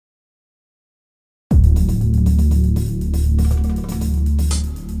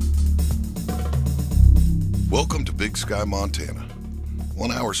Big Sky, Montana, 1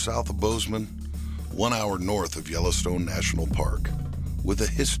 hour south of Bozeman, 1 hour north of Yellowstone National Park, with a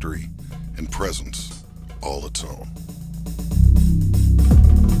history and presence all its own.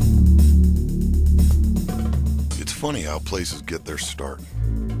 It's funny how places get their start.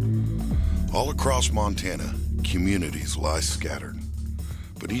 All across Montana, communities lie scattered,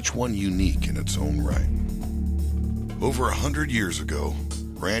 but each one unique in its own right. Over 100 years ago,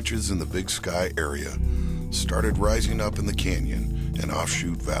 ranches in the Big Sky area started rising up in the canyon and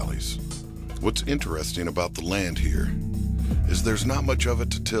offshoot valleys. What's interesting about the land here is there's not much of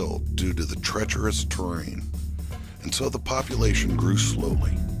it to till due to the treacherous terrain, and so the population grew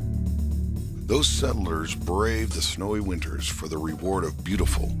slowly. Those settlers braved the snowy winters for the reward of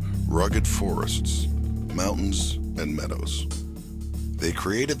beautiful, rugged forests, mountains, and meadows. They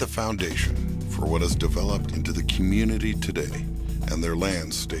created the foundation for what has developed into the community today, and their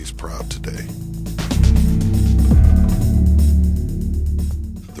land stays proud today.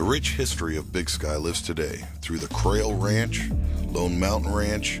 The rich history of Big Sky lives today through the Crail Ranch, Lone Mountain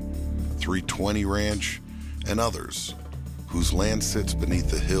Ranch, 320 Ranch, and others whose land sits beneath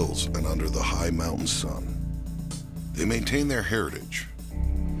the hills and under the high mountain sun. They maintain their heritage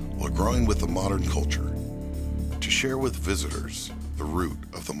while growing with the modern culture to share with visitors the root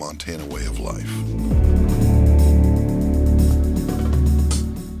of the Montana way of life.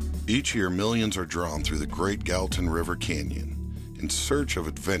 Each year, millions are drawn through the Great Gallatin River Canyon in search of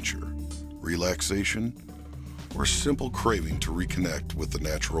adventure, relaxation, or simple craving to reconnect with the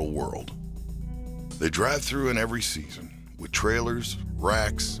natural world. They drive through in every season with trailers,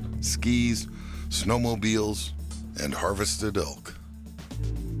 racks, skis, snowmobiles, and harvested elk.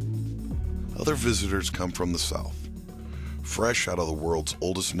 Other visitors come from the south, fresh out of the world's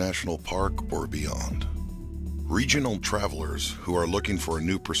oldest national park or beyond. Regional travelers who are looking for a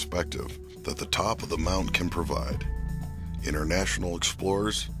new perspective that the top of the mountain can provide. International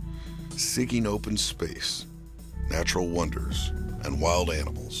explorers seeking open space, natural wonders, and wild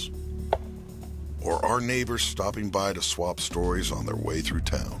animals. Or our neighbors stopping by to swap stories on their way through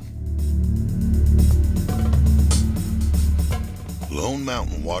town. Lone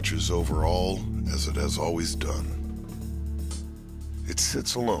Mountain watches over all as it has always done. It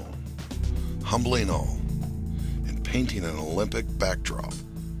sits alone, humbling all, and painting an Olympic backdrop,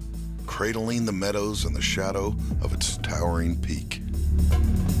 cradling the meadows in the shadow of its towering peak.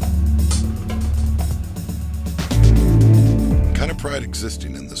 The kind of pride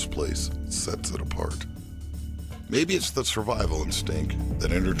existing in this place sets it apart. Maybe it's the survival instinct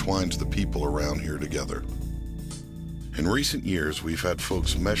that intertwines the people around here together. In recent years, we've had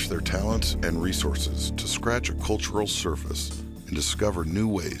folks mesh their talents and resources to scratch a cultural surface and discover new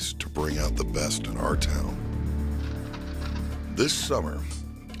ways to bring out the best in our town. This summer,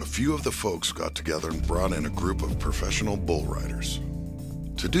 a few of the folks got together and brought in a group of professional bull riders.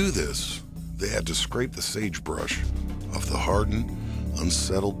 To do this, they had to scrape the sagebrush off the hardened,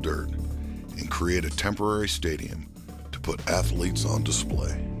 unsettled dirt and create a temporary stadium to put athletes on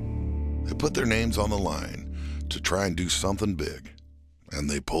display. They put their names on the line to try and do something big, and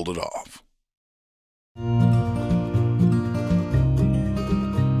they pulled it off.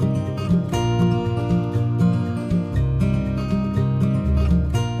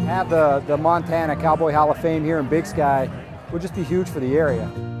 Have the Montana Cowboy Hall of Fame here in Big Sky would just be huge for the area.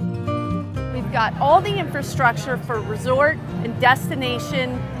 We've got all the infrastructure for resort and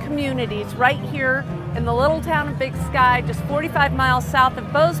destination communities right here in the little town of Big Sky, just 45 miles south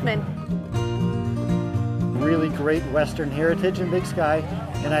of Bozeman. Really great Western heritage in Big Sky,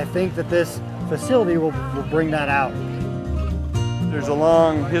 and I think that this facility will bring that out. There's a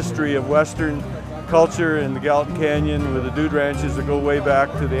long history of Western culture in the Gallatin Canyon with the dude ranches that go way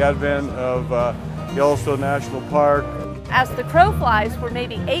back to the advent of Yellowstone National Park. As the crow flies, we're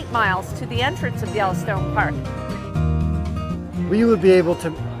maybe 8 miles to the entrance of Yellowstone Park. We would be able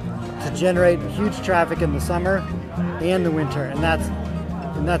to generate huge traffic in the summer and the winter, and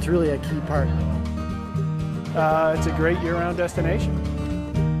that's really a key part. It's a great year-round destination.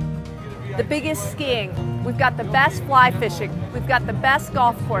 The biggest skiing, we've got the best fly fishing, we've got the best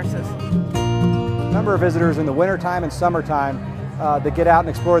golf courses. A number of visitors in the wintertime and summertime that get out and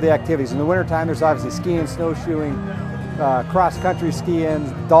explore the activities. In the wintertime, there's obviously skiing, snowshoeing, cross-country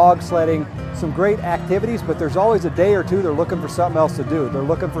skiing, dog sledding, some great activities, but there's always a day or two they're looking for something else to do. They're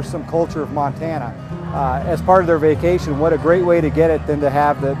looking for some culture of Montana. As part of their vacation, what a great way to get it than to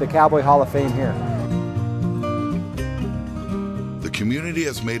have the Cowboy Hall of Fame here. The community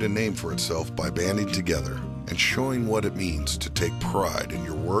has made a name for itself by banding together and showing what it means to take pride in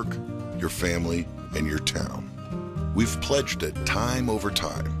your work, your family, and your town. We've pledged it time over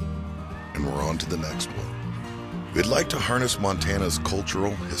time, and we're on to the next one. We'd like to harness Montana's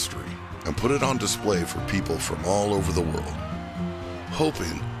cultural history and put it on display for people from all over the world,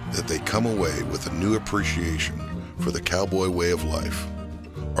 hoping that they come away with a new appreciation for the cowboy way of life,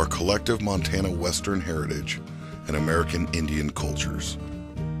 our collective Montana Western heritage, and American Indian cultures.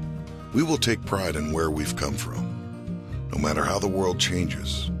 We will take pride in where we've come from, no matter how the world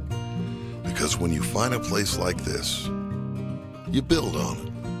changes, because when you find a place like this, you build on it.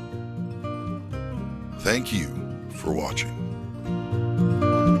 Thank you for watching.